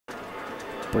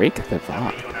Break the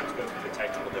VOD.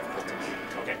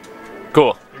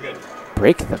 Cool.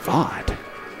 Break the VOD.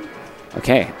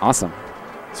 Okay, awesome.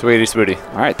 Sweetie, sweetie.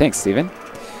 All right, thanks, Steven.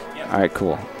 All right,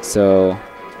 cool. So,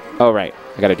 oh, right.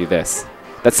 I got to do this.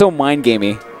 That's so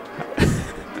mind-gamey.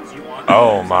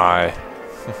 Oh, my.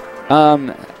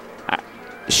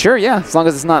 Sure, yeah, as long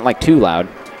as it's not, like, too loud.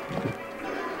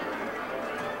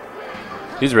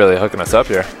 He's really hooking us up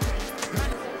here.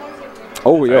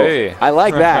 Oh, yo. Hey. I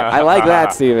like that. I like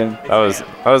that, Steven. That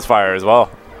was fire as well.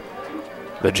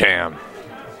 The jam.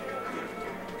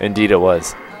 Indeed it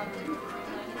was.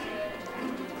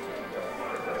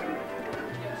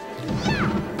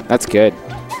 That's good.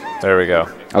 There we go.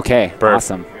 Okay,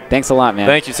 awesome. Thanks a lot, man.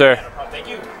 Thank you, sir. Thank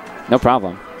you. No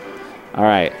problem. All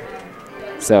right.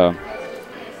 So, I'm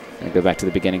going to go back to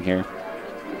the beginning here.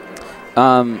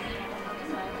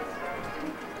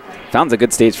 Found's a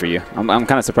good stage for you. I'm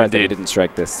kind of surprised that you didn't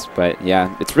strike this. But,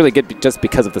 yeah, it's really good just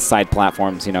because of the side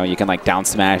platforms. You know, you can, like, down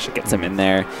smash. It gets him in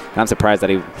there. And I'm surprised that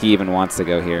he even wants to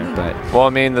go here. But well, I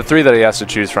mean, the 3 that he has to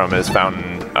choose from is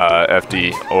Fountain,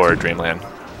 FD, or Dreamland.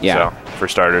 Yeah. So, for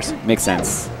starters. Makes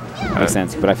sense. Makes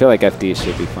sense. But I feel like FD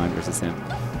should be fun versus him.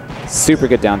 Super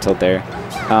good down tilt there.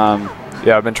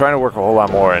 Yeah, I've been trying to work a whole lot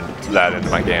more into that into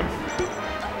my game.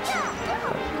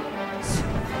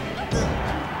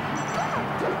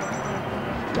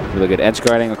 Really good edge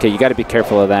guarding. Okay, you got to be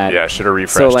careful of that. Yeah, should have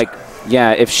refreshed. So like,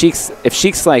 yeah, if Sheik's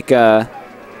like,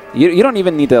 you don't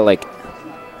even need to like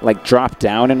drop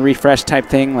down and refresh type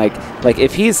thing. Like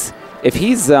if he's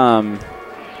I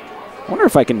wonder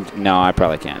if I can. No, I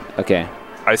probably can't. Okay.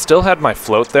 I still had my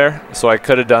float there, so I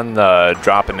could have done the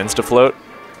drop and insta float,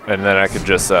 and then I could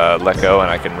just let go and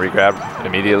I can regrab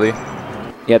immediately.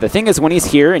 Yeah, the thing is when he's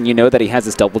here and you know that he has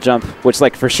this double jump, which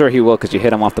like for sure he will because you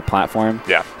hit him off the platform.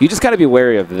 Yeah. You just got to be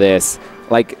wary of this.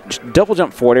 Like double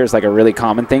jump forward air is like a really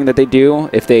common thing that they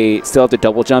do if they still have to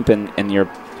double jump and you're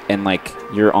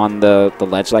on the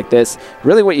ledge like this.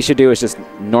 Really what you should do is just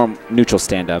neutral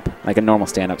stand up, like a normal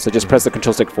stand up. So just press the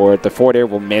control stick forward. The forward air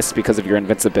will miss because of your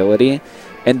invincibility.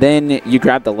 And then you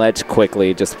grab the ledge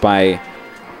quickly just by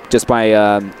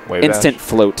instant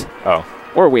float. Oh.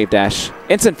 Or wave dash.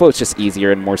 Instant float's just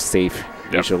easier and more safe,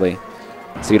 usually.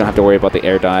 So you don't have to worry about the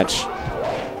air dodge.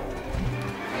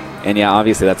 And yeah,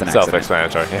 obviously that's an accident.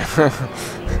 Self-explanatory, yeah.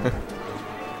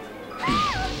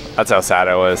 That's how sad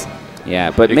I was.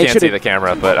 Yeah, but you make can't sure see to the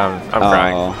camera, but I'm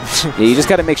crying. Yeah, you just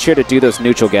got to make sure to do those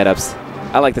neutral get-ups.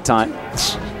 I like the taunt.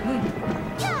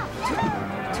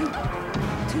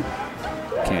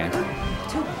 Okay.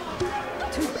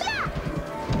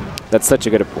 That's such a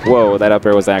good. Whoa, that up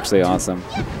air was actually awesome.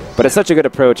 But it's such a good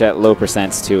approach at low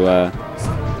percents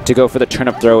to go for the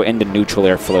turnip throw into neutral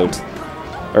air float,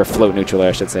 or float neutral air,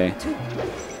 I should say.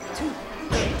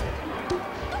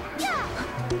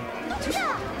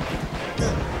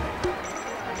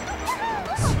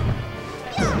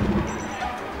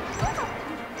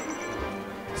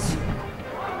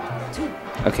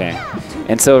 Okay.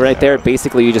 And so right there,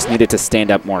 basically, you just needed to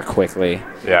stand up more quickly.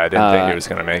 Yeah, I didn't think he was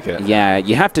going to make it. Yeah,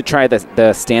 you have to try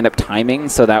the stand-up timing,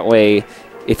 so that way,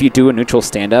 if you do a neutral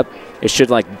stand-up, it should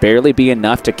like barely be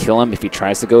enough to kill him if he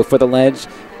tries to go for the ledge.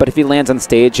 But if he lands on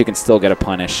stage, you can still get a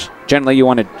punish. Generally, you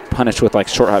want to punish with like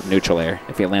short hop neutral air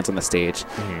if he lands on the stage.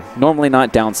 Normally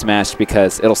not down smash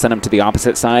because it'll send him to the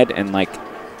opposite side and like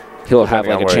he'll have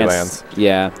like a chance.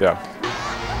 Yeah. Yeah.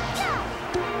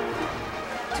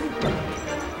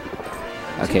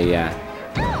 Okay, yeah.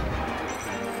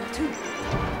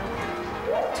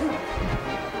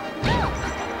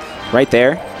 Right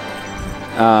there.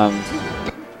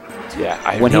 Yeah,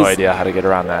 I have no idea how to get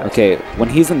around that. Okay, when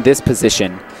he's in this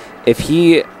position, if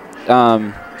he...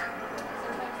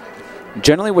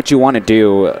 generally what you want to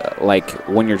do, like,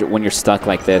 when you're stuck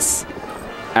like this,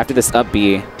 after this up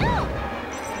B,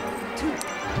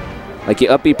 like you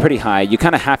up B pretty high, you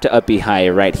kind of have to up B high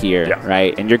right here,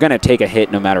 right? And you're going to take a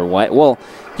hit no matter what. Well,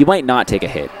 you might not take a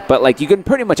hit, but like you can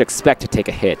pretty much expect to take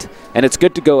a hit. And it's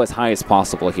good to go as high as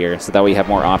possible here so that way you have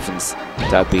more options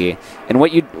to up B. And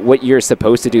what you're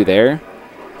supposed to do there,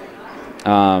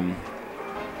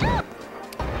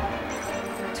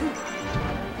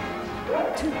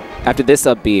 after this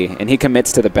up B, and he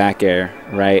commits to the back air,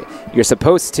 right? You're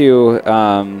supposed to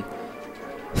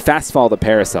fast fall the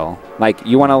parasol. Like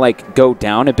you want to like go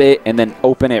down a bit and then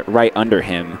open it right under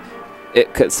him,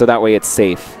 so that way it's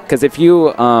safe. Because if you're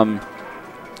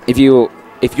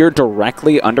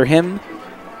directly under him,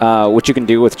 which you can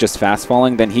do with just fast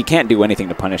falling, then he can't do anything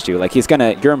to punish you. Like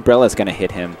your umbrella's gonna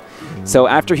hit him. So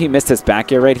after he missed his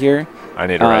back air right here, I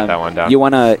need to write that one down. You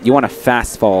wanna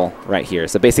fast fall right here.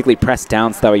 So basically press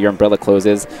down so that way your umbrella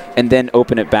closes, and then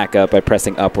open it back up by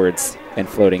pressing upwards and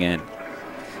floating in.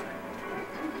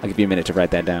 I'll give you a minute to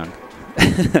write that down.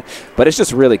 But it's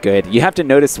just really good. You have to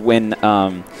notice when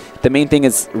the main thing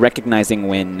is recognizing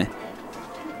when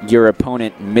your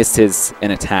opponent misses an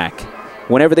attack.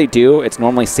 Whenever they do, it's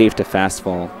normally safe to fast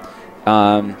fall.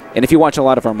 And if you watch a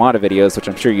lot of Armada videos, which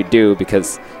I'm sure you do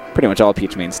because pretty much all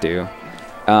Peach mains do,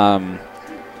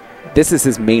 this is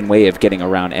his main way of getting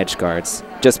around edge guards.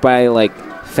 Just by like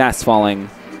fast falling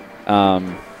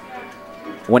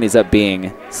when he's up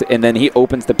being, and then he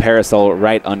opens the parasol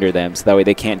right under them so that way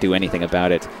they can't do anything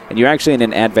about it. And you're actually in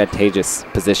an advantageous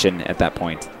position at that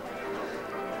point.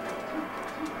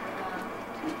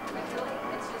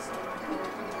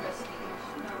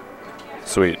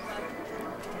 Sweet.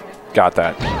 Got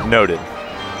that. Noted.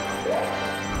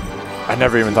 I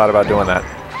never even thought about doing that.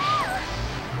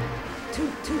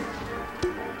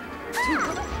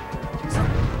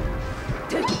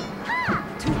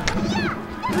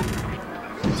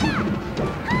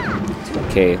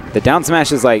 Okay, the down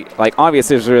smash is like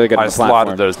obviously it's really good on the platform. I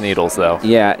slotted those needles though.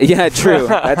 Yeah, yeah, true.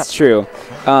 That's true.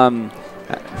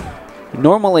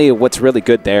 Normally, what's really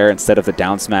good there instead of the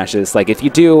down smashes, like if you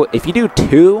do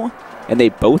 2 and they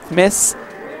both miss,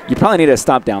 you probably need to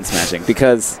stop down smashing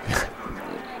because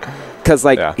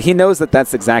like he knows that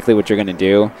that's exactly what you're gonna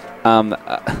do.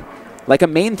 Like a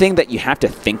main thing that you have to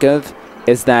think of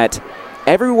is that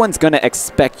everyone's gonna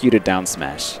expect you to down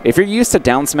smash. If you're used to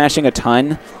down smashing a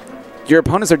ton, your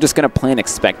opponents are just going to play and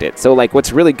expect it. So, like,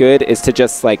 what's really good is to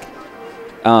just, like,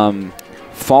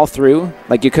 fall through.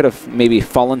 Like, you could have maybe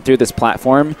fallen through this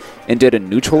platform and did a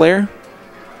neutral air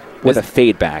with a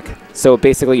fade back. So,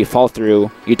 basically, you fall through,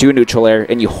 you do a neutral air,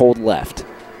 and you hold left.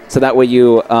 So that way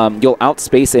you'll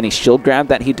outspace any shield grab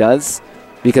that he does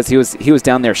because he was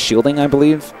down there shielding, I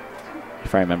believe,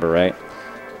 if I remember right.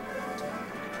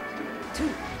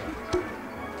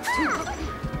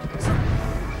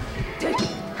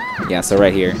 Yeah, so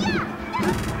right here.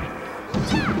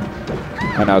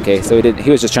 Oh no, okay. So he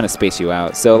was just trying to space you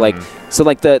out. So like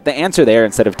the answer there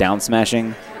instead of down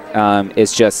smashing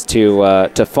is just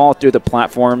to fall through the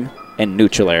platform and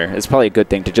neutral air. It's probably a good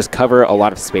thing to just cover a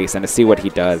lot of space and to see what he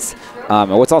does.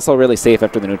 And what's also really safe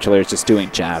after the neutral air is just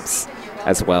doing jabs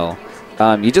as well.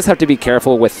 You just have to be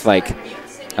careful with like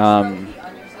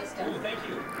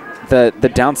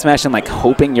the down smash and like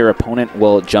hoping your opponent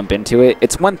will jump into it.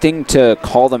 It's one thing to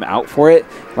call them out for it,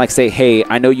 like say, hey,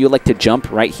 I know you like to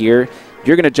jump right here.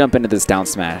 You're going to jump into this down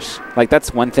smash. Like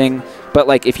that's one thing. But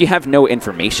like if you have no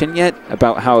information yet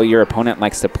about how your opponent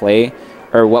likes to play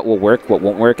or what will work, what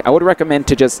won't work, I would recommend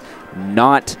to just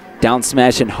not down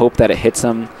smash and hope that it hits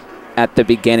them at the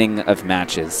beginning of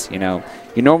matches. You know,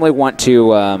 you normally want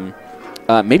to,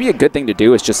 maybe a good thing to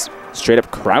do is just straight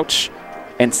up crouch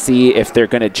and see if they're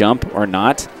going to jump or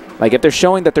not. Like if they're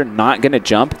showing that they're not going to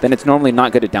jump, then it's normally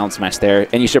not good to down smash there,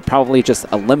 and you should probably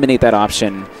just eliminate that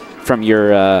option from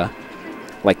your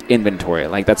like inventory.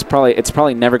 Like it's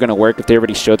probably never going to work if they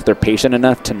already showed that they're patient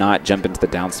enough to not jump into the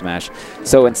down smash.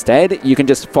 So instead, you can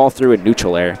just fall through a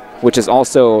neutral air, which is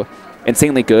also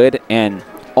insanely good and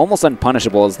almost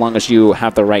unpunishable as long as you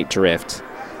have the right drift.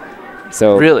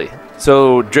 So really.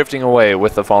 So drifting away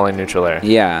with the falling neutral air.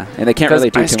 Yeah, and they can't really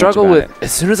do too much about it. I struggle with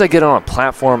as soon as I get on a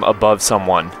platform above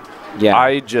someone. Yeah,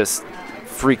 I just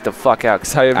freak the fuck out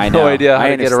because I have no idea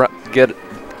how to get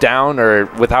down or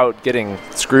without getting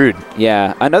screwed.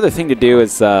 Yeah, another thing to do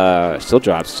is shield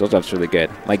drops. Shield drops really good.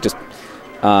 Like just,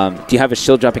 do you have a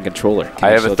shield dropping controller?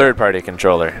 I have a third-party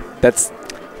controller. That's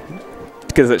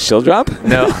because it's shield drop?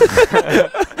 No.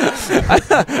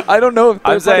 I don't know if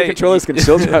third-party controllers can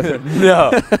shield drop.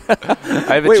 No.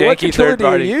 I have a janky what controller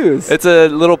third-party. Do you use? It's a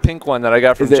little pink one that I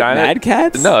got from China. Is it Mad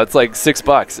Catz? No, it's like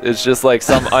 $6. It's just like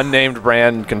some unnamed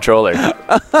brand controller.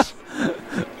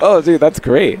 Oh, dude, that's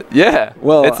great. Yeah.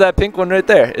 Well, it's that pink one right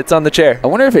there. It's on the chair. I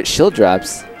wonder if it shield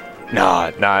drops.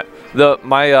 No, not.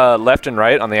 My left and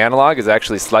right on the analog is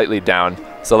actually slightly down.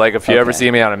 So like if you ever see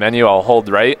me on a menu, I'll hold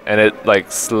right and it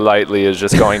like slightly is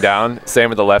just going down. Same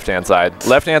with the left-hand side.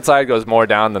 Left-hand side goes more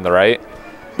down than the right.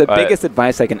 The biggest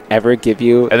advice I can ever give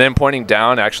you. And then pointing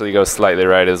down actually goes slightly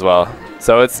right as well.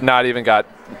 So it's not even got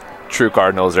true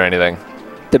cardinals or anything.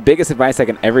 The biggest advice I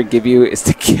can ever give you is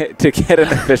to get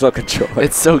an official controller.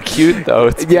 It's so cute though.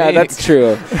 It's yeah, pink. That's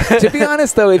true. To be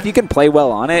honest though, if you can play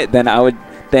well on it, then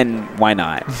why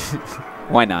not?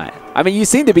 Why not? I mean, you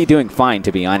seem to be doing fine,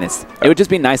 to be honest. It would just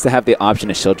be nice to have the option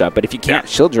to shield drop. But if you can't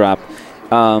shield drop,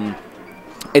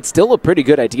 it's still a pretty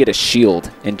good idea to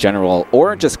shield in general,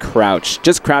 or just crouch.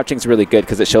 Just crouching is really good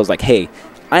because it shows like, hey,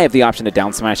 I have the option to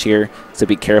down smash here, so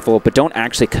be careful, but don't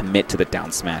actually commit to the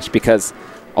down smash because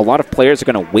a lot of players are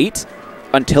going to wait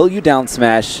until you down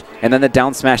smash, and then the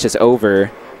down smash is over,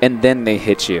 and then they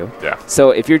hit you. Yeah.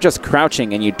 So if you're just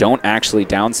crouching and you don't actually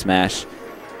down smash,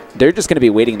 they're just going to be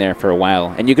waiting there for a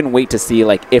while, and you can wait to see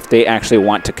like if they actually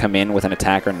want to come in with an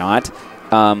attack or not,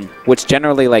 which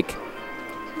generally like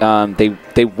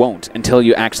they won't until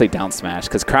you actually down smash,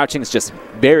 because crouching is just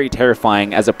very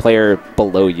terrifying as a player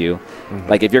below you.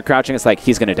 Like if you're crouching, it's like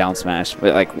he's going to down smash.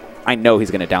 But, like I know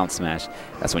he's going to down smash.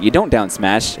 That's when you don't down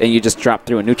smash and you just drop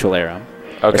through a neutral arrow.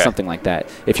 Or something like that.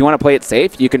 If you want to play it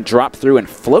safe, you can drop through and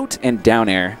float and down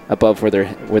air above where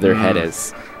their head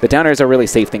is. The down air is a really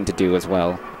safe thing to do as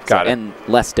well. Got it. And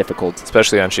less difficult.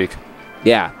 Especially on Sheik.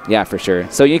 Yeah, for sure.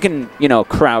 So you can,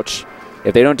 crouch.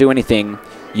 If they don't do anything,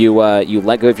 you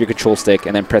let go of your control stick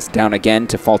and then press down again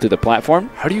to fall through the platform.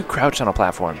 How do you crouch on a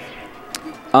platform?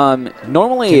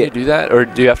 Normally... Can you do that? Or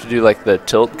do you have to do like the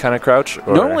tilt kind of crouch?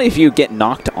 Or? Normally if you get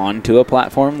knocked onto a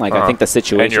platform, like I think the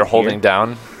situation and you're holding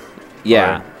down?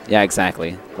 Yeah, yeah,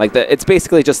 exactly. Like it's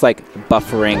basically just like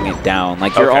buffering it down.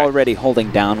 Like you're already holding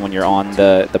down when you're on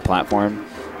the platform.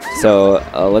 So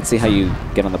let's see how you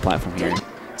get on the platform here.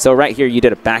 So right here, you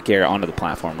did a back air onto the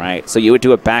platform, right? So you would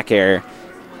do a back air,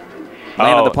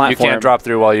 land on the platform. You can't drop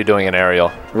through while you're doing an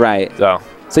aerial. Right.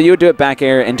 So you would do a back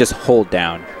air and just hold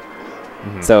down.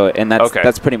 So and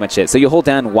that's pretty much it. So you hold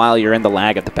down while you're in the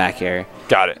lag at the back air.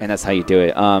 Got it. And that's how you do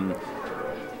it.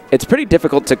 It's pretty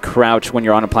difficult to crouch when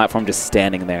you're on a platform just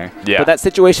standing there. Yeah. But that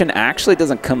situation actually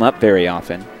doesn't come up very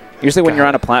often. Usually when you're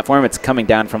on a platform, it's coming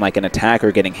down from like an attack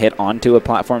or getting hit onto a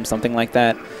platform, something like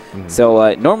that.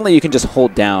 So normally you can just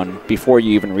hold down before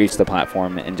you even reach the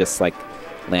platform and just like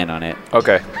land on it.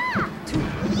 Okay.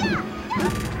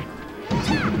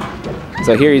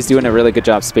 So here he's doing a really good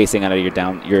job spacing out of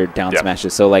your down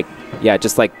smashes. So like, yeah,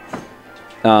 just like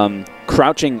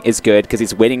crouching is good because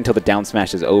he's waiting until the down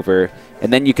smash is over,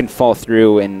 and then you can fall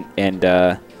through and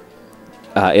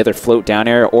either float down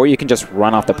air, or you can just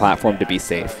run off the platform to be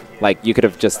safe. Like you could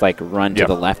have just like run to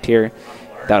the left here.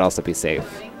 That would also be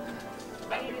safe.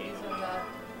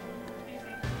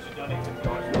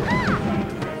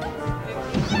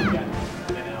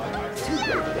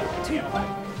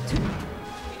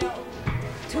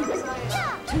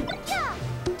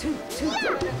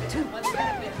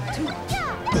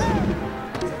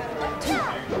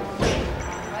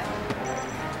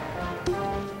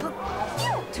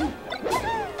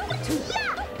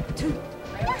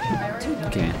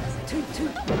 Okay.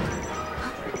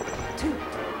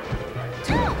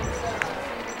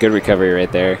 Good recovery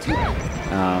right there.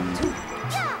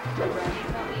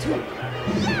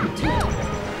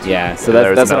 Yeah, so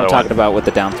that's what I'm talking about with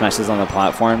the down smashes on the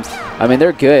platforms. I mean,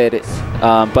 they're good,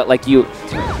 but like you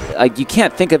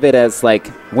can't think of it as like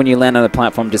when you land on the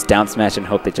platform, just down smash and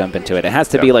hope they jump into it. It has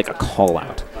to be like a call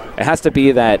out. It has to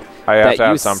be that I have to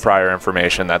have some prior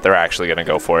information that they're actually going to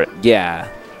go for it. Yeah,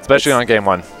 especially on game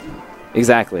one.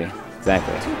 Exactly.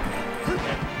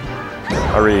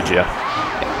 I'll read you.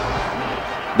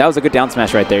 That was a good down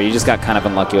smash right there. You just got kind of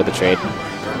unlucky with the trade.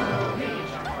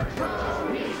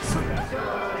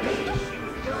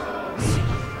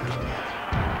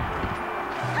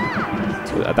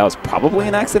 That was probably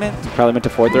an accident. Probably meant to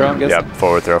forward throw, I'm guessing. Yep,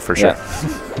 forward throw for sure.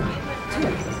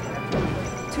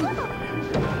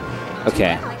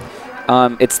 Okay.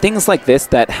 It's things like this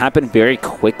that happen very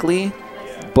quickly,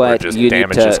 but just you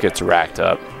damage need to, just gets racked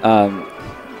up.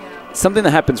 Something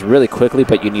that happens really quickly,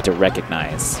 but you need to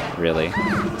recognize, really.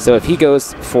 So if he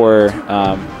goes for,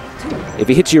 if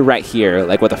he hits you right here,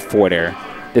 like with a forward air,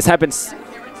 this happens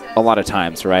a lot of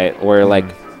times, right? Or like,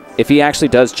 if he actually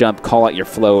does jump, call out your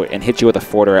float, and hit you with a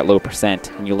forward air at low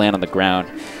percent, and you land on the ground,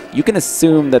 you can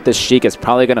assume that this Sheik is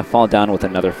probably going to fall down with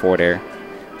another forward air.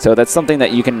 So that's something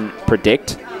that you can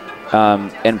predict,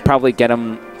 and probably get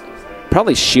him.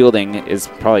 Probably shielding is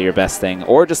probably your best thing,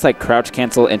 or just like crouch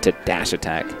cancel into dash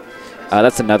attack.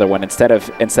 That's another one. Instead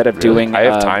of doing. I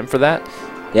have time for that.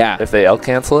 Yeah. If they L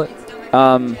cancel it.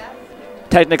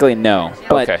 Technically no,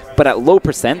 but at low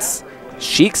percents,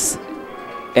 Sheiks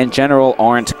in general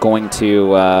aren't going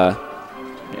to.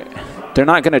 They're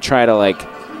not going to try to like.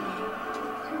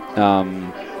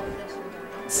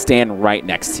 Stand right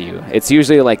next to you. It's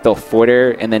usually like they'll forward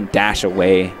air and then dash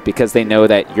away because they know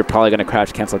that you're probably going to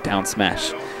crouch cancel down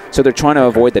smash. So they're trying to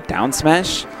avoid the down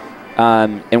smash,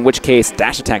 in which case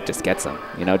dash attack just gets them.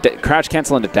 You know, crouch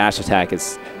cancel into dash attack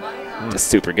is just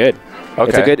super good.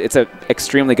 Okay. It's a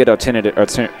extremely good alternative.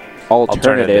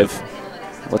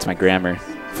 What's my grammar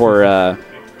for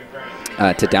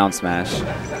to down smash?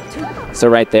 So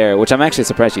right there, which I'm actually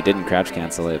surprised you didn't crouch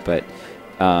cancel it, but.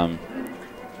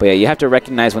 But yeah, you have to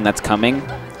recognize when that's coming.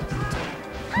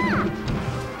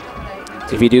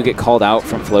 If you do get called out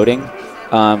from floating,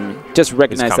 just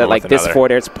recognize that like this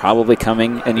forward air is probably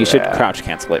coming, and you should crouch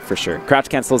cancel it for sure. Crouch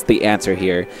cancel is the answer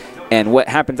here. And what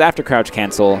happens after crouch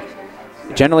cancel,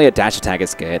 generally a dash attack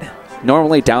is good.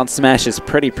 Normally down smash is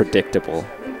pretty predictable,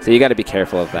 so you got to be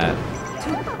careful of that.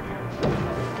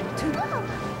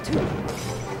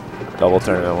 Double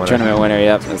tournament winner. Tournament winner,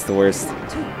 yep, that's the worst.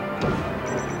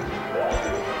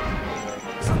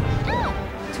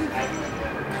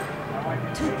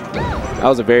 That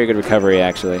was a very good recovery,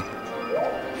 actually.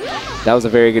 That was a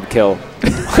very good kill.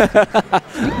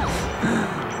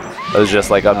 It was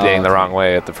just like updating the wrong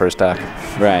way at the first attack.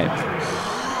 Right.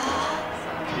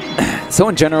 So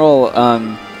in general,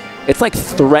 it's like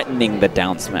threatening the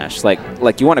down smash.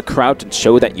 Like you want to crouch and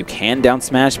show that you can down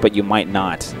smash, but you might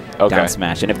not down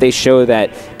smash. And if they show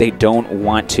that they don't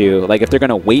want to, like if they're going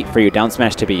to wait for your down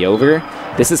smash to be over,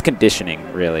 this is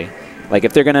conditioning, really. Like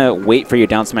if they're going to wait for your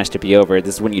down smash to be over,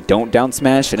 this is when you don't down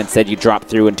smash and instead you drop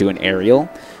through and do an aerial.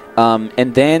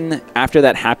 And then after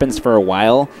that happens for a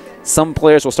while, some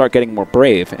players will start getting more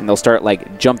brave and they'll start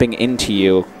like jumping into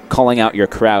you, calling out your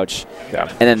crouch. Yeah.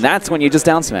 And then that's when you just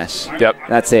down smash. Yep.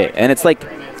 That's it. And it's like,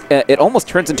 it almost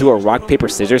turns into a rock, paper,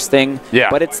 scissors thing. Yeah.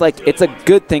 But it's like, it's a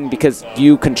good thing because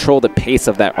you control the pace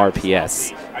of that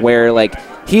RPS where like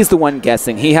he's the one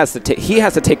guessing. He has to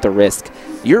take the risk.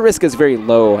 Your risk is very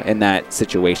low in that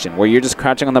situation where you're just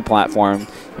crouching on the platform.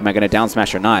 Am I going to down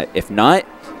smash or not? If not,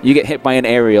 you get hit by an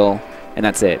aerial and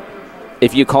that's it.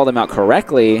 If you call them out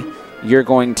correctly, you're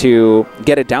going to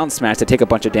get a down smash to take a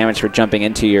bunch of damage for jumping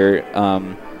into your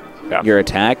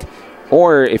attack.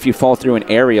 Or if you fall through an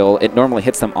aerial, it normally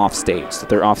hits them off stage. So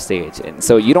they're off stage. And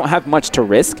so you don't have much to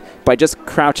risk by just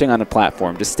crouching on a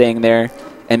platform, just staying there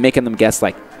and making them guess,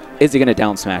 like, is he going to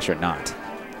down smash or not?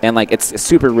 And like it's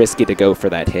super risky to go for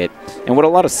that hit. And what a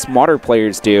lot of smarter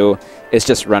players do is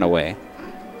just run away.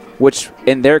 Which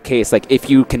in their case, like if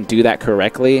you can do that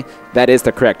correctly, that is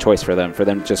the correct choice for them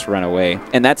to just run away.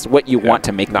 And that's what you want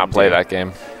to make them do. Not play that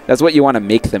game. That's what you want to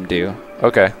make them do.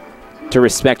 Okay. To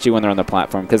respect you when they're on the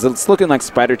platform. Because it's looking like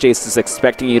SpyderJ is just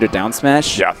expecting you to down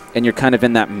smash. Yeah. And you're kind of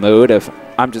in that mode of,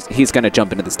 he's going to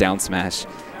jump into this down smash.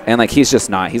 And like he's just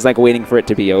not. He's like waiting for it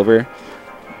to be over.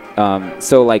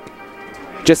 So like,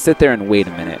 just sit there and wait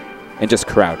a minute and just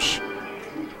crouch.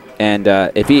 And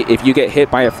if you get hit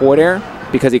by a forward air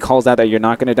because he calls out that you're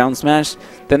not going to down smash,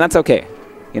 then that's okay.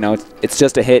 You know, it's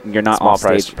just a hit and you're not Small off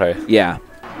stage. Price to pay. Yeah.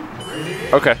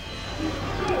 Okay.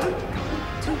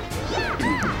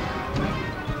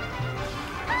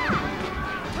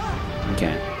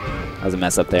 Okay. That was a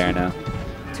mess up there, I know.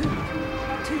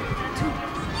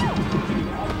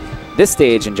 This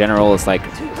stage in general is like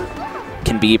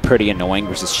can be pretty annoying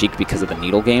versus Sheik because of the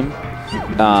needle game.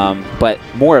 But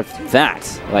more of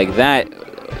that, like that,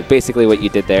 basically what you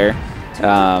did there.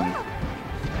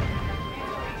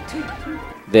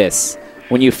 This,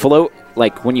 when you float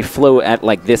at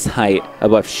like this height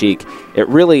above Sheik, it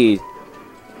really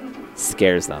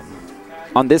scares them.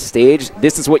 On this stage,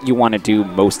 this is what you want to do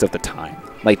most of the time.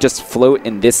 Like just float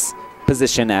in this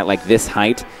position at like this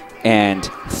height and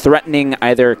threatening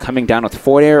either coming down with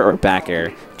forward air or back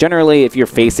air. Generally, if you're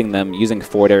facing them, using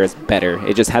forward air is better.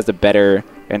 It just has a better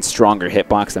and stronger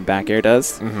hitbox than back air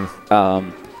does.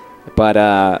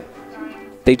 But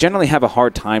they generally have a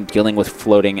hard time dealing with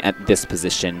floating at this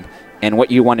position. And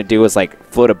what you want to do is like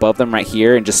float above them right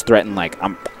here and just threaten like,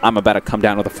 I'm about to come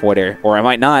down with a forward air, or I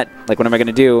might not. Like, what am I going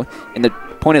to do? And the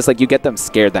point is like you get them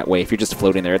scared that way if you're just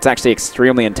floating there. It's actually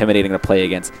extremely intimidating to play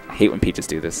against. I hate when Peaches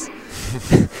do this.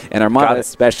 And Armada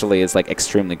especially is like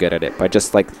extremely good at it by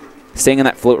just like staying in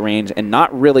that float range and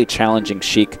not really challenging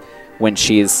Sheik when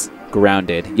she's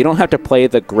grounded. You don't have to play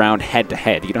the ground head to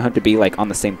head. You don't have to be like on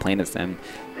the same plane as them.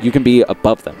 You can be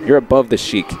above them. You're above the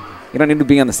Sheik. You don't need to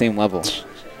be on the same level.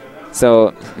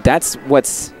 So that's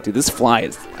what's... Dude, this fly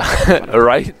is...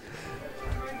 Right?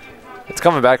 It's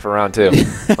coming back for round 2.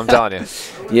 I'm telling you.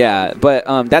 Yeah,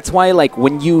 but that's why like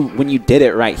when you did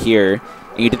it right here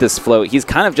and you did this float, he's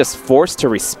kind of just forced to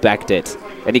respect it.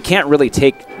 And he can't really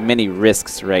take many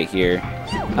risks right here.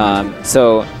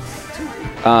 So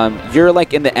you're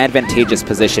like in the advantageous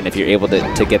position if you're able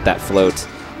to get that float.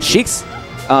 Sheik's...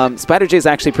 SpyderJ is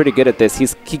actually pretty good at this.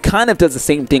 He kind of does the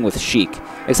same thing with Sheik,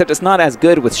 except it's not as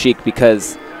good with Sheik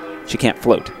because she can't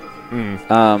float.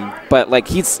 But like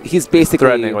he's basically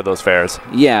threatening with those fairs.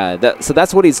 Yeah, so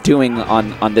that's what he's doing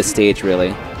on this stage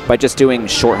really, by just doing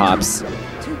short hops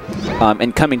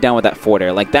and coming down with that forward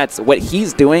air. Like that's what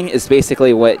he's doing is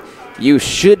basically what you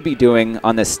should be doing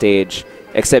on this stage,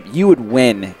 except you would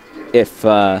win if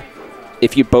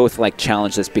if you both like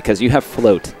challenge this, because you have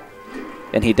float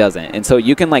and he doesn't. And so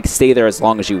you can like stay there as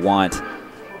long as you want.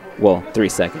 Well, 3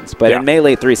 seconds. But in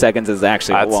Melee, 3 seconds is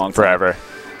actually a long time. Forever.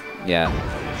 Yeah.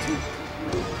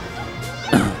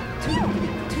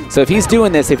 So if he's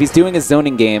doing this, if he's doing his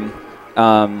zoning game,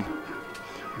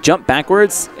 jump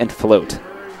backwards and float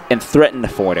and threaten the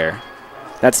forward air.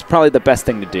 That's probably the best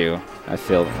thing to do. I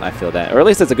feel that. Or at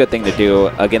least it's a good thing to do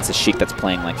against a Sheik that's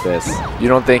playing like this. You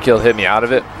don't think he'll hit me out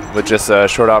of it with just a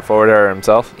short out forward air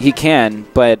himself? He can,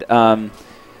 but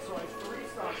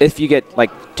if you get like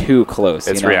too close,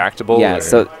 it's reactable. Yeah.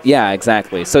 So yeah,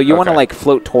 exactly. So you want to like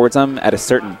float towards him at a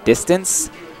certain distance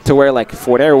to where like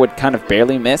forward air would kind of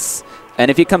barely miss,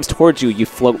 and if he comes towards you, you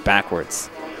float backwards.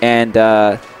 And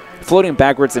floating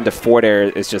backwards into forward air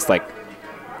is just like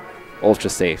ultra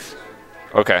safe.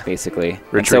 Okay. Basically.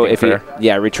 Retreating so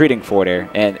if retreating forward air,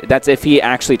 and that's if he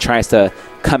actually tries to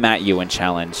come at you and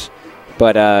challenge.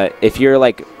 But if you're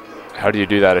like, how do you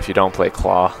do that if you don't play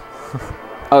claw?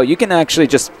 Oh, you can actually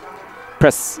just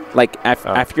press like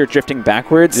after you're drifting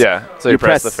backwards. Yeah. So you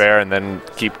press the fair and then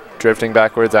keep drifting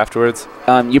backwards afterwards.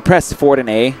 You press forward and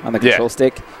A on the control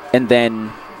stick, and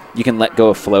then you can let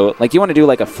go of float. Like you want to do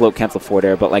like a float cancel forward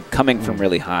air, but like coming from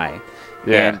really high.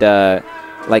 Yeah. And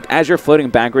like as you're floating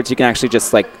backwards, you can actually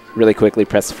just like really quickly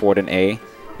press forward and A,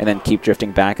 and then keep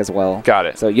drifting back as well. Got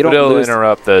it. So you don't lose. It'll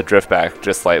interrupt the drift back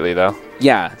just slightly though.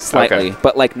 Yeah, slightly,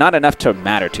 but like not enough to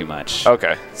matter too much.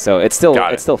 Okay. So it's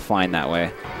still fine that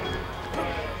way.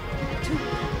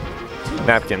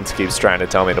 Napkins keeps trying to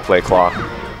tell me to play claw.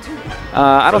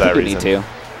 I don't think you need to.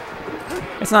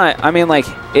 It's not. I mean, like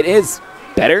it is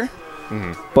better.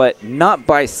 But not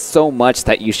by so much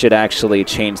that you should actually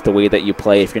change the way that you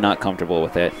play if you're not comfortable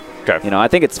with it. Okay. You know, I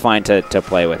think it's fine to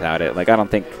play without it. Like, I don't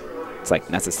think it's, like,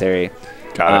 necessary.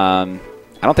 Got it.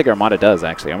 I don't think Armada does,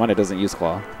 actually. Armada doesn't use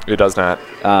claw. It does not.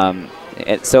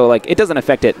 So, like, it doesn't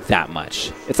affect it that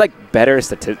much. It's, like, better,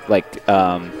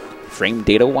 frame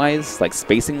data-wise, like,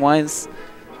 spacing-wise,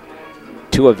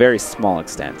 to a very small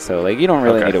extent. So, like, you don't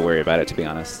really need to worry about it, to be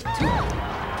honest.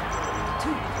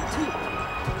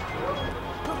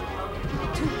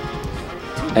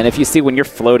 And if you see when you're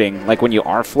floating, like when you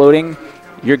are floating,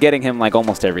 you're getting him like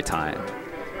almost every time.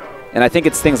 And I think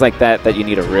it's things like that that you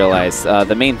need to realize.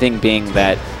 The main thing being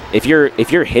that if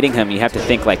you're hitting him, you have to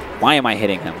think like, why am I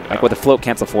hitting him? Like with a float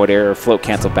cancel forward air or float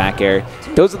cancel back air.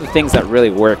 Those are the things that really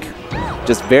work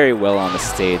just very well on the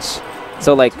stage.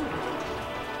 So like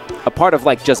a part of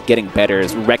like just getting better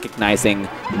is recognizing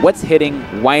what's hitting,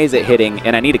 why is it hitting,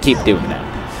 and I need to keep doing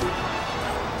that.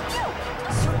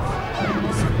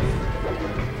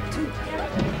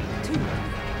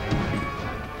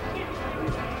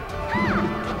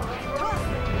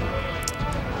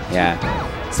 Yeah,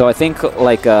 so I think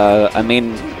like a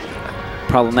main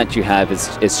problem that you have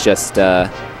is just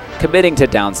committing to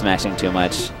down smashing too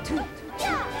much.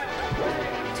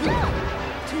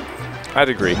 I'd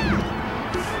agree.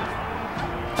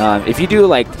 If you do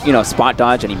like spot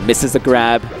dodge and he misses the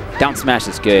grab, down smash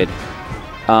is good.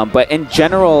 But in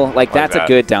general, like that's a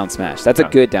good down smash. That's a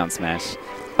good down smash.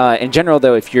 In general,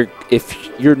 though, if you're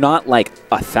not like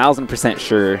 1000%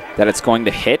 sure that it's going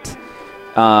to hit.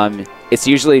 It's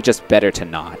usually just better to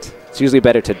not. It's usually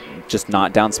better to just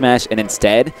not down smash and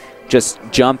instead just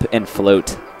jump and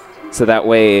float. So that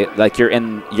way, like you're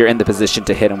in the position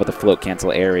to hit him with a float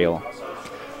cancel aerial.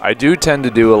 I do tend to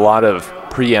do a lot of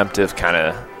preemptive kind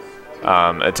of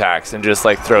attacks and just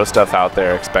like throw stuff out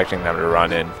there expecting them to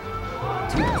run in.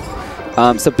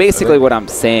 So basically what I'm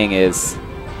saying is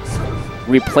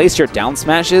replace your down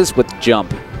smashes with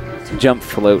jump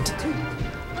float.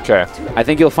 Okay. I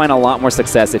think you'll find a lot more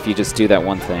success if you just do that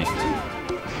one thing.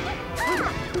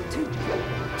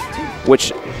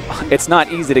 Which, it's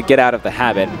not easy to get out of the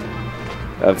habit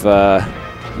of,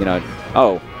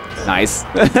 oh, nice.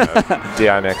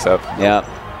 DI mix-up. Yeah.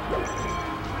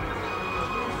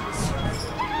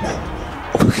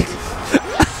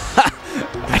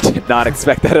 I did not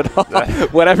expect that at all.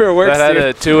 Whatever works. That had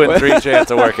a 2 and 3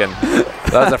 chance of working.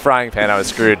 That was a frying pan. I was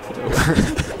screwed.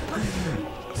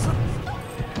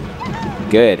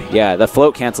 Good. Yeah, the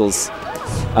float cancels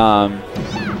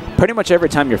pretty much every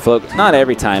time you're float. Not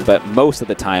every time, but most of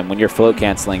the time when you're float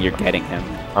canceling, you're getting him.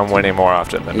 I'm winning more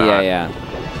often than not. Yeah.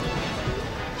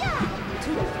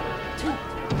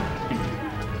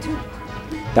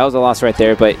 That was a loss right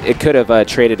there, but it could have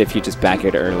traded if you just back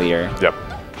aired earlier. Yep.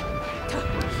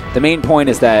 The main point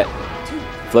is that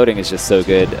floating is just so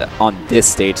good on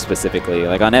this stage specifically.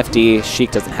 Like on FD,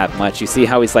 Sheik doesn't have much. You see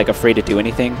how he's like afraid to do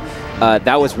anything?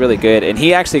 That was really good, and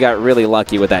he actually got really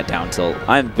lucky with that down tilt.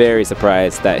 I'm very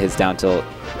surprised that his down tilt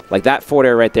Like that forward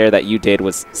air right there that you did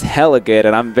was hella good,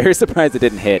 and I'm very surprised it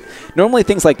didn't hit. Normally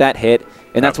things like that hit,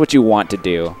 and that's what you want to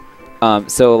do.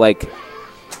 So like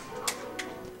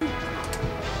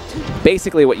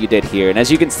basically what you did here, and as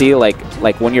you can see, like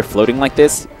when you're floating like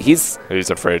this, he's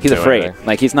afraid. He's afraid.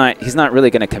 Like he's not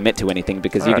really going to commit to anything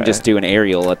because you can just do an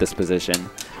aerial at this position.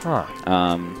 Huh.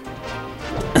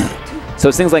 So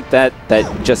it's things like that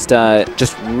that just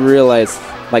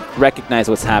recognize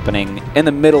what's happening in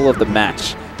the middle of the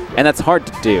match, and that's hard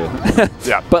to do.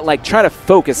 Yeah. But like try to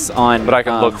focus on. But I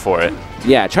can look for it.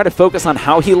 Yeah. Try to focus on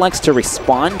how he likes to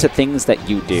respond to things that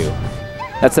you do.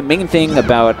 That's the main thing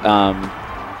about.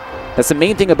 That's the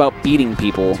main thing about beating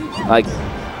people. Like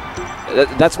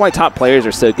that's why top players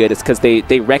are so good. It's because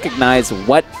they recognize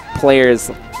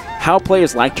how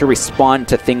players like to respond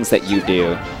to things that you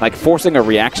do. Like forcing a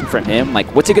reaction from him.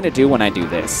 Like what's he gonna do when I do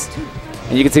this?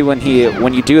 And you can see when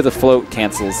you do the float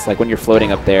cancels, like when you're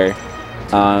floating up there,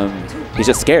 he's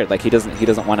just scared. Like he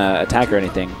doesn't want to attack or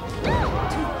anything.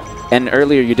 And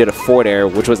earlier you did a forward air,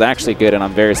 which was actually good, and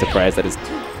I'm very surprised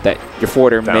that your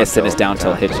forward air missed and his down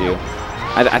tilt hit you.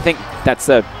 I think that's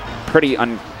a pretty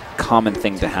uncommon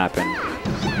thing to happen.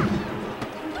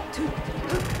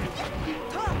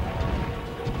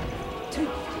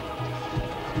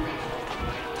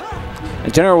 A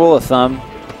general rule of thumb,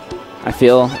 I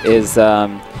feel, is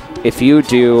if you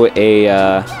do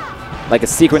like a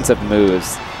sequence of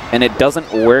moves and it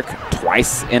doesn't work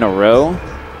twice in a row,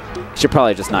 you should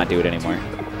probably just not do it anymore.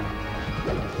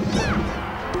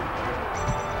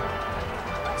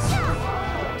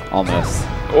 Almost.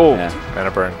 Oh, yeah. And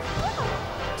a burn.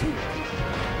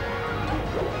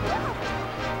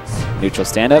 Neutral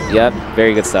stand-up. Yep,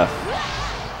 very good stuff.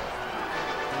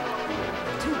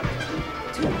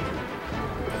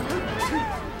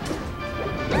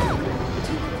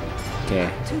 Okay.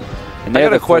 I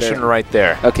got a question right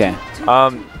there. Okay.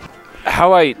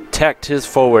 How I teched his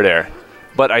forward air,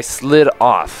 but I slid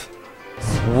off.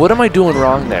 What am I doing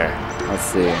wrong there? Let's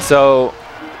see. So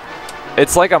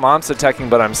it's like I'm onset teching,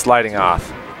 but I'm sliding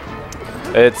off.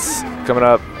 It's coming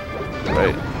up.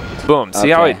 Right. Boom. See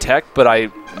how I tech, but I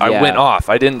went off.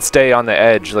 I didn't stay on the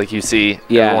edge like you see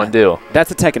everyone do.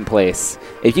 That's a tech in place.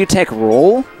 If you tech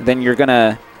roll, then you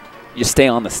stay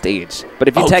on the stage. But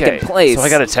if you tech in place, so I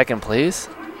got a tech in place.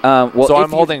 Well, so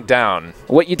I'm holding down.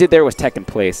 What you did there was tech in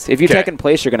place. If you tech in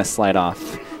place, you're gonna slide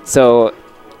off. So,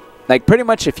 like pretty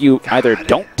much, if you either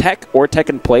don't tech or tech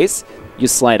in place, you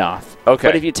slide off. Okay.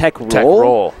 But if you tech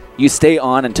roll, you stay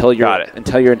on until your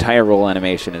entire roll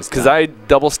animation is done. Because I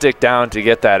double stick down to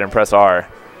get that and press R.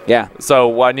 Yeah.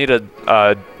 So I need to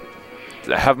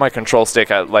have my control stick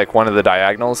at like one of the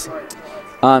diagonals.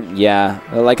 Yeah.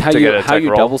 Like how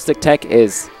you double stick tech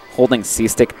is holding C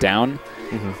stick down,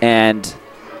 and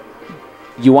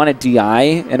you want to DI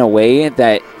in a way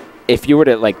that if you were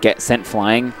to like get sent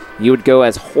flying, you would go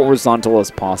as horizontal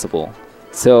as possible.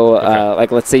 So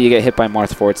like let's say you get hit by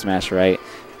Marth forward smash, right?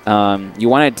 You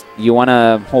want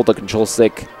to hold the control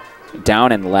stick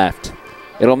down and left.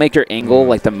 It'll make your angle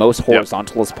like the most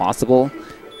horizontal as possible,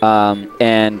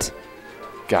 and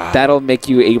that'll make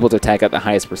you able to attack at the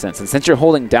highest percent. And since you're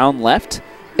holding down left,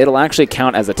 it'll actually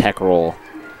count as a tech roll.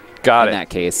 Got it. In that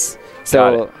case.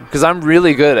 So, because I'm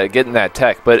really good at getting that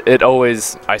tech, but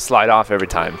I slide off every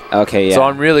time. Okay, yeah. So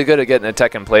I'm really good at getting a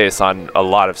tech in place on a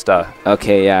lot of stuff.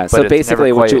 Okay, yeah. So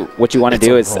basically, what you want to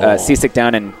do is C stick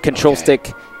down and control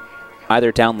stick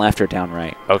either down left or down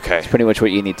right. Okay. That's pretty much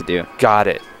what you need to do. Got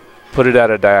it. Put it at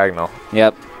a diagonal.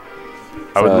 Yep.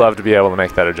 I would love to be able to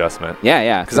make that adjustment. Yeah,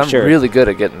 yeah. Because I'm really good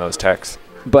at getting those techs.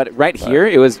 But here,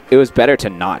 it was better to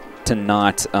not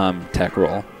tech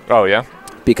roll. Oh yeah.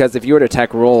 Because if you were to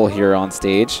tech roll here on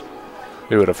stage,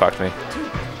 it would have fucked me.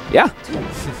 Yeah.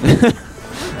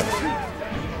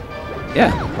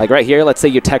 Yeah. Like right here, let's say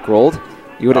you tech rolled.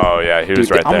 You would have. Oh yeah, he was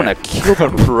right there. I'm gonna kill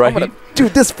him. Right.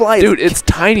 Dude, this fly. Dude, it's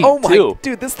tiny. Oh my.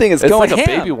 Dude, this thing is going ham. It's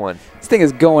like a baby one. This thing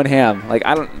is going ham. Like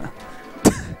I don't.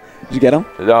 Did you get him?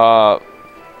 I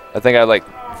think I like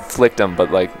flicked him,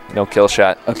 but like no kill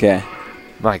shot. Okay.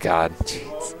 My God.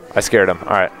 Jeez. I scared him. All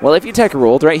right. Well, if you tech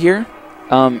rolled right here,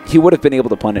 he would have been able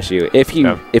to punish you if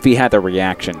he had the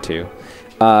reaction to.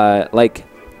 Like,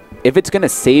 if it's gonna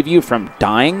save you from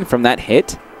dying from that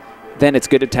hit, then it's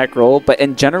good to tech roll. But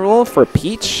in general, for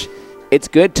Peach, it's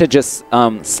good to just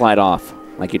slide off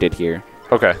like you did here.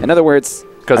 Okay. In other words,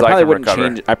 because I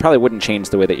probably wouldn't change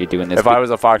the way that you're doing this. If I was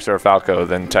a Fox or a Falco,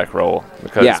 then tech roll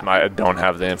because I don't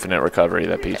have the infinite recovery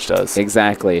that Peach does.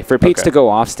 Exactly. For Peach to go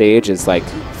off stage is like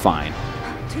fine.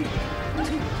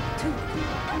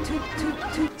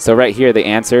 So right here, the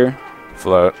answer.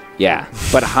 Float. Yeah,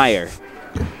 but higher.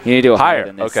 You need to do a higher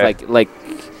than this. Okay. Like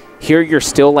Here you're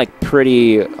still like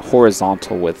pretty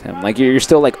horizontal with him. Like you're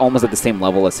still like almost at the same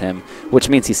level as him, which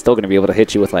means he's still going to be able to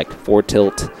hit you with like forward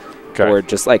tilt or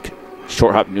just like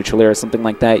short hop neutral air or something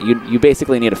like that. You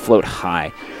basically need to float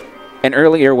high. And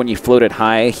earlier when you floated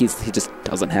high, he just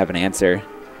doesn't have an answer.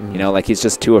 You know, like he's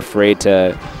just too afraid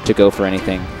to go for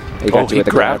anything. He got you with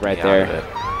a grab right there.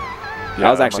 Yeah, that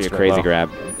was actually a crazy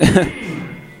grab.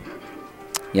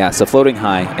 Yeah, so floating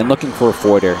high and looking for a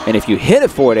forward air. And if you hit a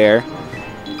forward air,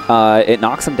 it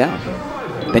knocks him down.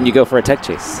 Then you go for a tech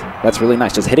chase. That's really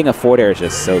nice. Just hitting a forward air is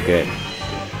just so good.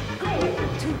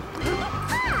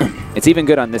 It's even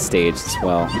good on this stage as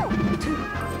well.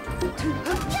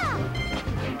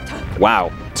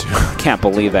 Wow. Can't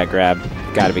believe that grab.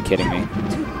 Gotta be kidding me.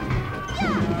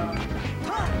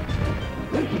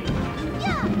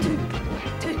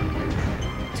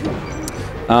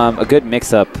 A good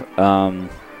mix-up,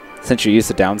 since you're used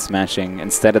to down smashing,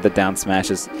 instead of the down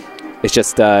smashes, it's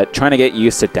just trying to get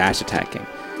used to dash attacking.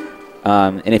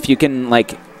 And if you can,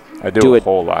 like, I do a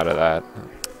whole lot of that.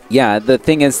 Yeah, the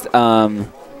thing is,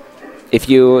 if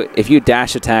you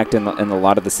dash attacked in a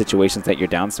lot of the situations that you're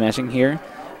down smashing here,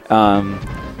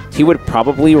 he would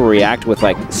probably react with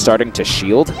like starting to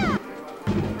shield,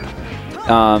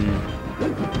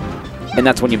 and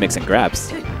that's when you mix in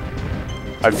grabs.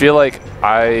 I feel like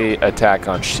I attack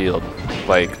on shield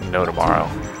like no tomorrow,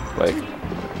 like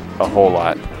a whole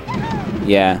lot.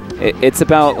 Yeah, it's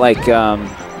about like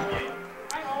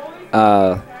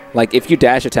if you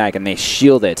dash attack and they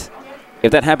shield it,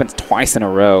 if that happens twice in a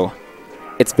row,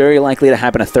 it's very likely to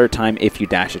happen a third time if you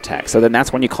dash attack. So then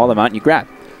that's when you call them out and you grab.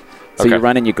 So you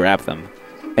run and you grab them.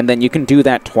 And then you can do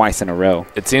that twice in a row.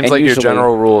 It seems like your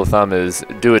general rule of thumb is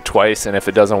do it twice, and if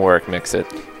it doesn't work, mix it.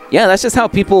 Yeah, that's just how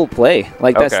people play.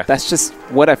 Like that's just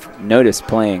what I've noticed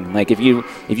playing. Like if you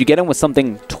get them with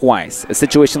something twice, a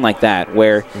situation like that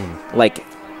where like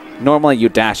normally you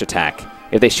dash attack.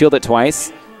 If they shield it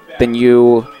twice, then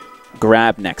you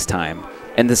grab next time.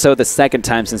 And so the second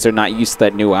time, since they're not used to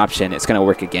that new option, it's going to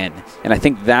work again. And I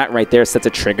think that right there sets a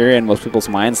trigger in most people's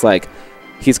minds. Like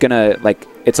he's going to, like,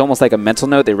 it's almost like a mental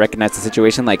note. They recognize the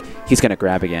situation, like he's going to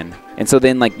grab again. And so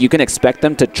then like you can expect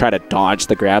them to try to dodge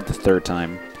the grab the third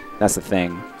time. That's the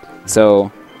thing.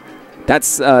 So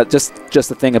that's just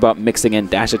the thing about mixing in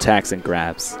dash attacks and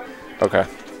grabs. Okay.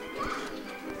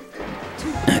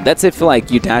 That's if like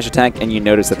you dash attack and you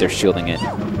notice that they're shielding it.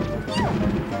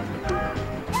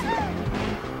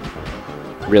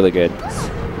 Really good.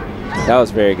 That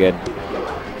was very good.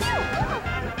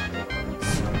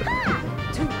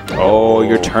 Oh,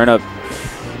 your turnip.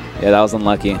 Yeah, that was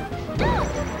unlucky.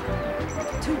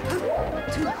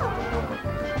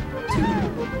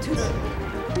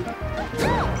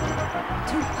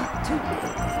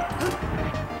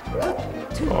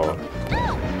 Oh.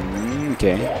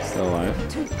 Okay, still alive.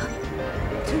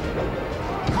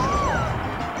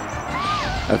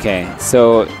 Okay,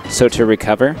 so to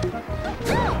recover.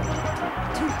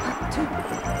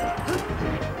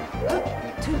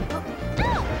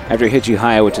 After it hits you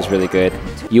high, which is really good,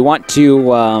 you want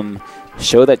to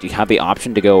show that you have the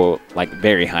option to go like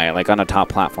very high, like on a top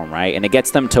platform, right? And it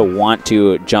gets them to want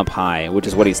to jump high, which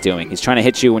is what he's doing. He's trying to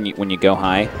hit you when you go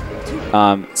high.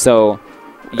 So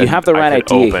you have the right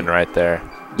idea. Open right there.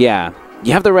 Yeah,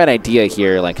 you have the right idea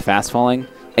here, like fast falling.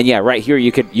 And yeah, right here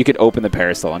you could open the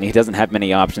parasol, and he doesn't have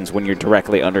many options when you're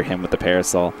directly under him with the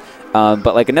parasol.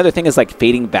 But like another thing is like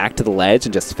fading back to the ledge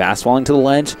and just fast falling to the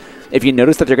ledge. If you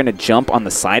notice that they're going to jump on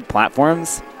the side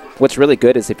platforms, what's really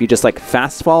good is if you just like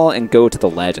fast fall and go to the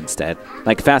ledge instead.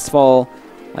 Like fast fall,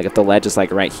 like if the ledge is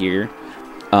like right here,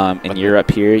 and you're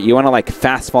up here, you want to like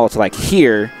fast fall to like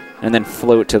here and then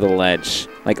float to the ledge.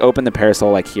 Like open the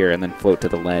parasol like here and then float to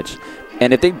the ledge.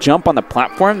 And if they jump on the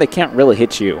platform, they can't really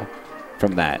hit you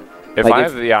from that. If I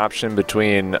have the option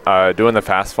between doing the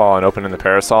fast fall and opening the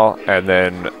parasol and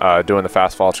then doing the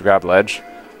fast fall to grab ledge,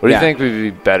 what do you think would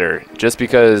be better? Just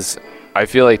because I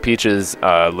feel like Peach's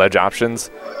ledge options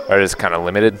are just kind of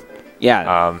limited.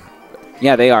 Yeah.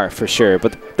 Yeah, they are for sure.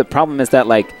 But the problem is that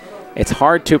like it's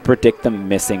hard to predict them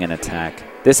missing an attack.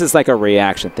 This is like a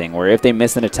reaction thing where if they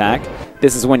miss an attack,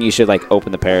 this is when you should like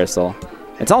open the parasol.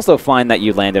 It's also fine that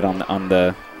you landed on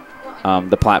the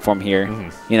platform here.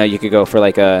 You know, you could go for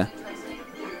like a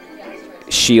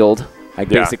shield, like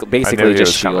basically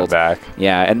just shield. Back.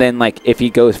 Yeah, and then like if he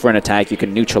goes for an attack, you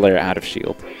can neutral air out of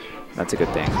shield. That's a good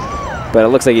thing. But it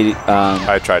looks like he.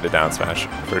 I tried to down smash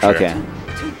for sure. Okay.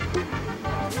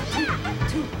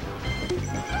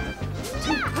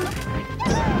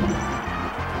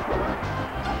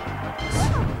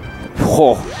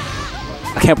 Whoa!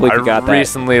 I can't believe you got that. I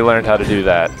recently learned how to do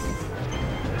that.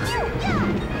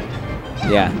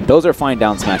 Yeah, those are fine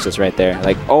down smashes right there.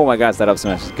 Like, oh my gosh, that up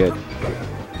smash is good.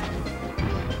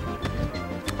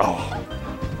 Oh.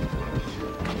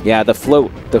 Yeah, the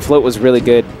float was really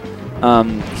good.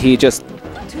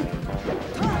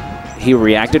 He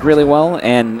reacted really well,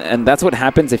 and that's what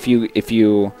happens if you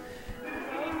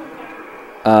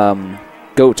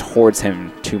go towards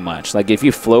him too much. Like if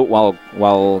you float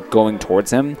while going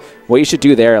towards him, what you should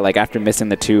do there, like after missing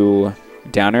the 2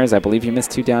 downers, I believe you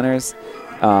missed 2 downers,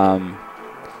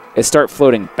 is start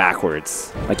floating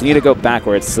backwards. Like you need to go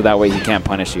backwards so that way he can't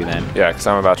punish you then. Yeah, because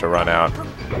I'm about to run out.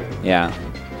 Yeah.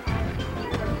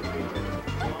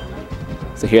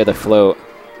 So here the float.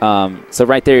 So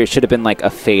right there, it should have been like a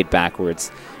fade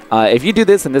backwards. If you do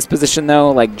this in this position,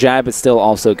 though, like jab is still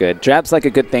also good. Jab's like a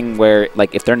good thing where,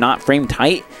 like, if they're not frame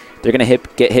tight, they're gonna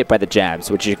get hit by the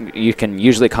jabs, which you can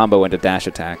usually combo into dash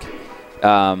attack.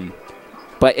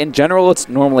 But in general, it's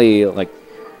normally like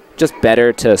just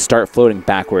better to start floating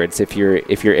backwards if your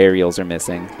aerials are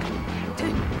missing.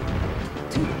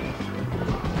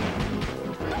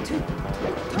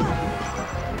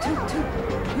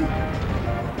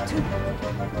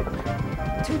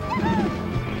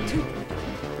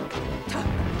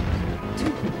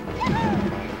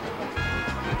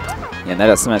 Yeah,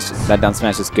 that down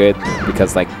smash is good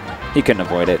because like he couldn't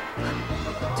avoid it.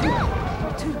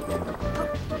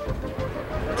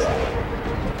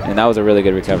 And that was a really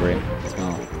good recovery as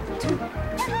well.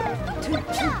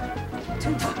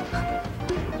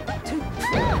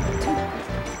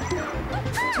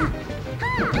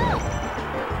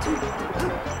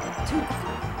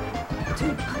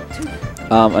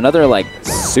 Another like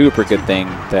super good thing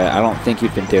that I don't think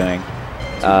you've been doing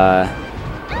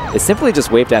is simply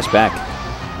just wave dash back.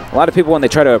 A lot of people, when they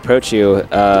try to approach you,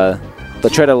 they'll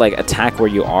try to like attack where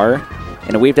you are,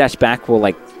 and a wave dash back will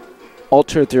like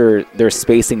alter their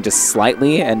spacing just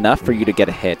slightly enough for you to get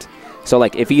a hit. So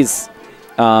like if he's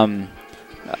a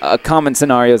common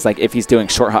scenario is like if he's doing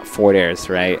short hop forward airs,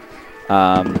 right?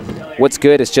 What's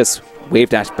good is just wave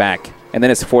dash back, and then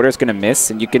his forward air is gonna miss,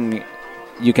 and you can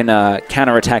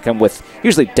counter attack him with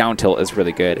usually down tilt is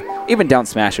really good. Even down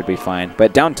smash would be fine,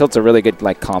 but down tilt's a really good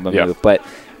like combo move. But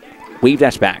wave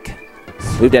dash back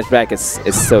is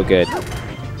so good.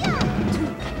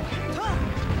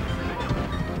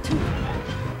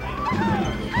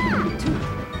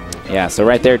 Yeah, so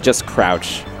right there, just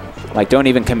crouch. Like, don't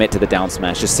even commit to the down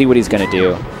smash. Just see what he's going to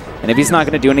do. And if he's not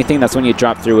going to do anything, that's when you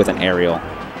drop through with an aerial.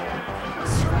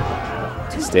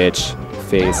 Stitch.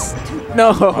 Face.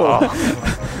 No! Oh.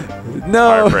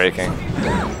 No! Heartbreaking.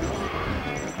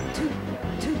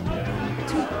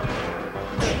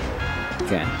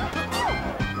 Okay.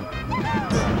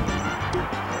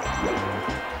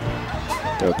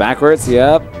 Throw it backwards,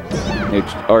 yep.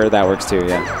 Or that works too,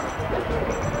 yeah.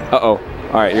 Uh-oh.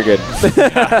 All right, you're good.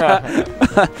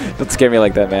 Don't scare me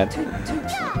like that, man.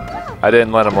 I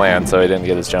didn't let him land, so he didn't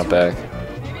get his jump back.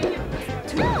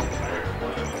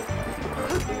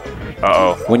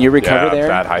 Uh-oh. When you recover there,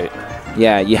 bad height.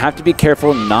 Yeah, you have to be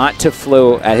careful not to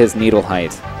float at his needle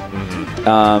height.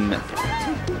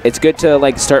 It's good to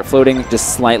like start floating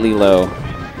just slightly low.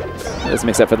 Let's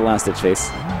mix up for the last ditch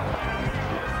face.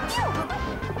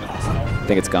 I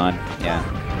think it's gone. Yeah.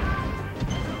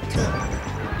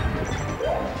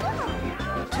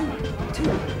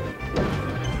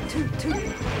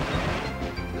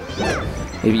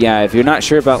 If you're not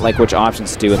sure about like which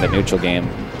options to do in the neutral game,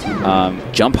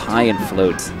 jump high and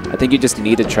float. I think you just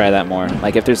need to try that more.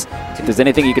 Like if there's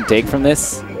anything you can take from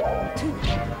this,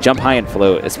 jump high and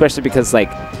float. Especially because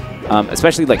like,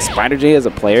 especially like SpyderJ as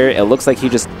a player, it looks like he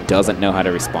just doesn't know how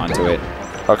to respond to it.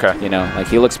 Okay. You know, like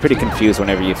he looks pretty confused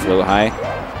whenever you float high.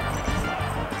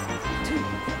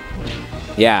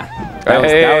 Yeah. That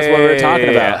was what we were talking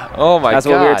about. Oh my god. That's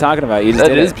what we were talking about. You just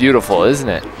that is beautiful, isn't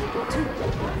it?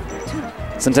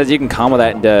 Sometimes you can combo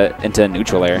that into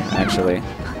neutral air, actually.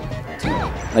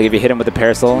 Like if you hit him with a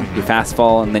parasol, you fast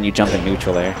fall, and then you jump in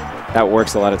neutral air. That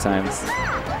works a lot of times.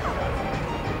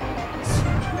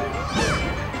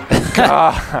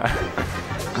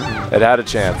 It had a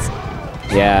chance.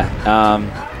 Yeah.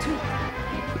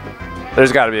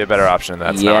 There's got to be a better option in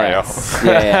that scenario.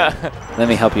 Yeah. Let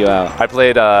me help you out. I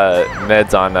played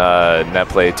Meds on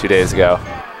Netplay 2 days ago,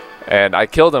 and I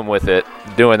killed him with it,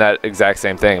 doing that exact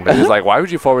same thing. But he was like, "Why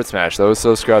would you forward smash? That was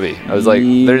so scrubby." I was like,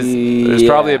 "There's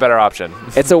probably a better option."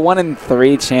 It's a 1 in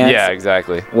 3 chance. Yeah,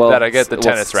 exactly. Well, that I get the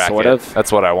tennis racket. Sort of.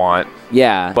 That's what I want.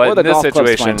 Yeah. But in this golf club's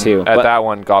situation, fine too, at that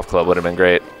one, golf club would have been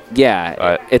great. Yeah,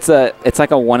 but it's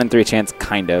like a 1 in 3 chance,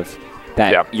 kind of,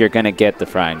 that you're gonna get the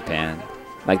frying pan.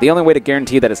 Like, the only way to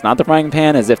guarantee that it's not the frying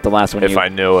pan is if the last one If I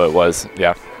knew it was,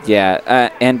 yeah. Yeah,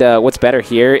 and what's better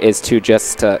here is to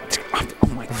just... oh,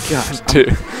 my gosh.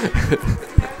 Dude.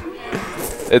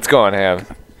 It's going ham.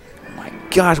 Oh, my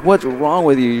gosh. What's wrong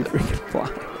with you, you freaking fly?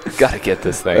 Gotta get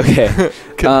this thing.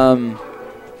 Okay.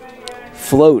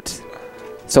 Float.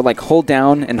 So, like, hold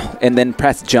down and then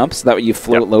press jump so that way you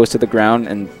float lowest to the ground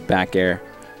and back air.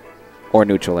 Or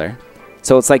neutral air.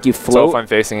 So it's like you float. So if I'm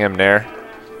facing him nair?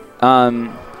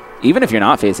 Even if you're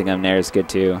not facing him, nair is good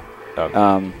too.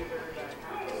 Oh.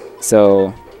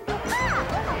 So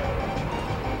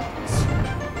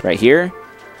right here.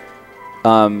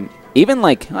 Even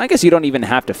like, I guess you don't even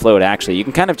have to float actually. You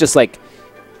can kind of just like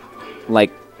I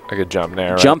could jump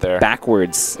nair jump right there.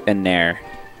 backwards and nair.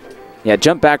 Yeah,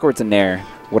 jump backwards and nair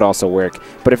would also work.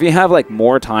 But if you have like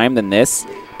more time than this,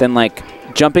 then like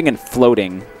jumping and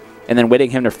floating and then waiting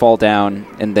him to fall down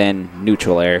and then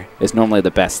neutral air is normally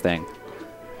the best thing.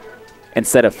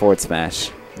 Instead of forward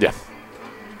smash. Yeah.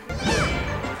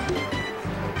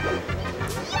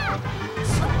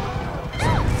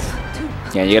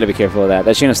 Yeah, you got to be careful of that.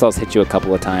 That Shino Stall's hit you a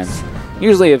couple of times.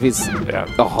 Usually if he's... Yeah,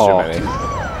 too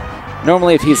many.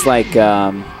 Normally if he's like...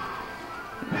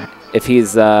 if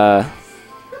he's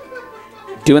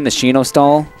doing the Shino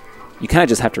Stall, you kind of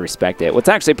just have to respect it. What's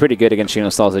actually pretty good against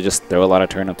Shino Stalls is just throw a lot of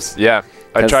turnips. Yeah.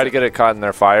 I try to get it caught in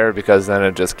their fire because then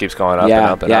it just keeps going up and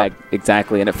up and up. Yeah,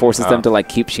 exactly. And it forces them to like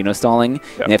keep Shino stalling.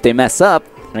 Yep. And if they mess up,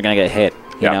 they're going to get hit,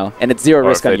 you know? And it's zero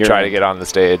risk on your end. If they try to get on the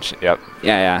stage, yep.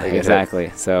 Yeah,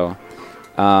 exactly. So,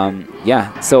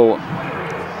 yeah. So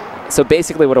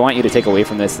basically what I want you to take away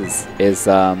from this is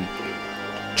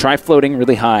try floating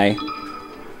really high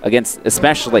against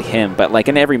especially him, but like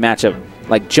in every matchup,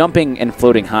 like jumping and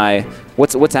floating high,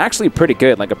 what's actually pretty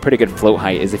good, like a pretty good float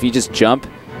height, is if you just jump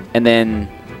and then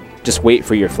just wait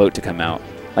for your float to come out.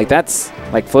 Like that's,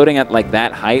 like floating at like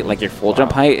that height, like your full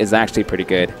jump height is actually pretty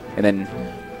good. And then,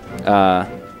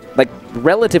 like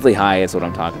relatively high is what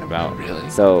I'm talking about. Really?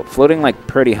 So floating like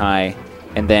pretty high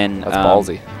and then... That's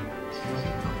ballsy.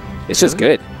 It's just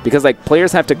good because like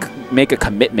players have to make a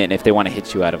commitment if they want to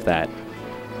hit you out of that.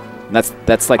 And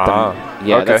that's like the...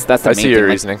 Yeah, okay. that's the main thing. I see your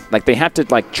reasoning. Like they have to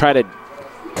like try to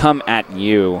come at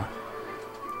you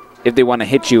if they want to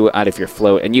hit you out of your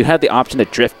float, and you have the option to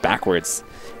drift backwards.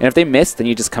 And if they miss, then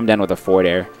you just come down with a forward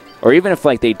air. Or even if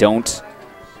like they don't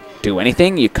do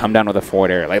anything, you come down with a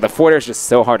forward air. Like the forward air is just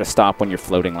so hard to stop when you're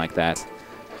floating like that,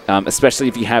 especially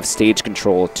if you have stage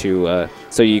control to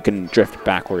so you can drift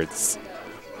backwards.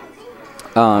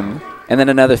 And then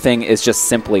another thing is just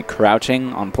simply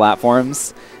crouching on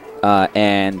platforms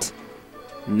and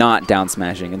not down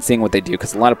smashing and seeing what they do,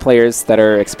 because a lot of players that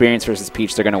are experienced versus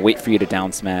Peach, they're going to wait for you to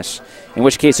down smash, in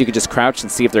which case you could just crouch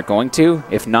and see if they're going to.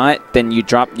 If not, then you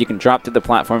can drop to the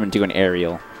platform and do an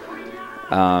aerial.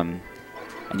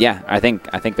 Yeah, I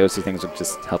think those two things would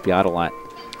just help you out a lot.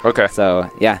 Okay. So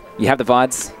yeah, you have the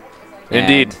VODs.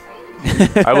 Indeed.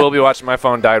 I will be watching. My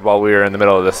phone died while we were in the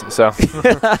middle of this, so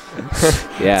yeah,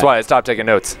 that's why I stopped taking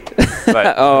notes.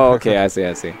 But oh, okay, I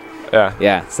see. Yeah.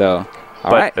 Yeah. So.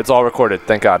 All right. It's all recorded,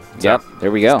 thank God. Yep, there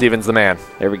we go. Steven's the man.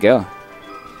 There we go.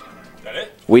 That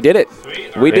it? We did it.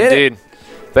 Sweet. We did Indeed.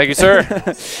 Thank you, sir.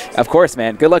 Of course,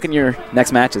 man. Good luck in your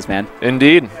next matches, man.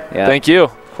 Indeed. Yeah. Thank you.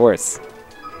 Of course.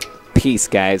 Peace,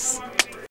 guys.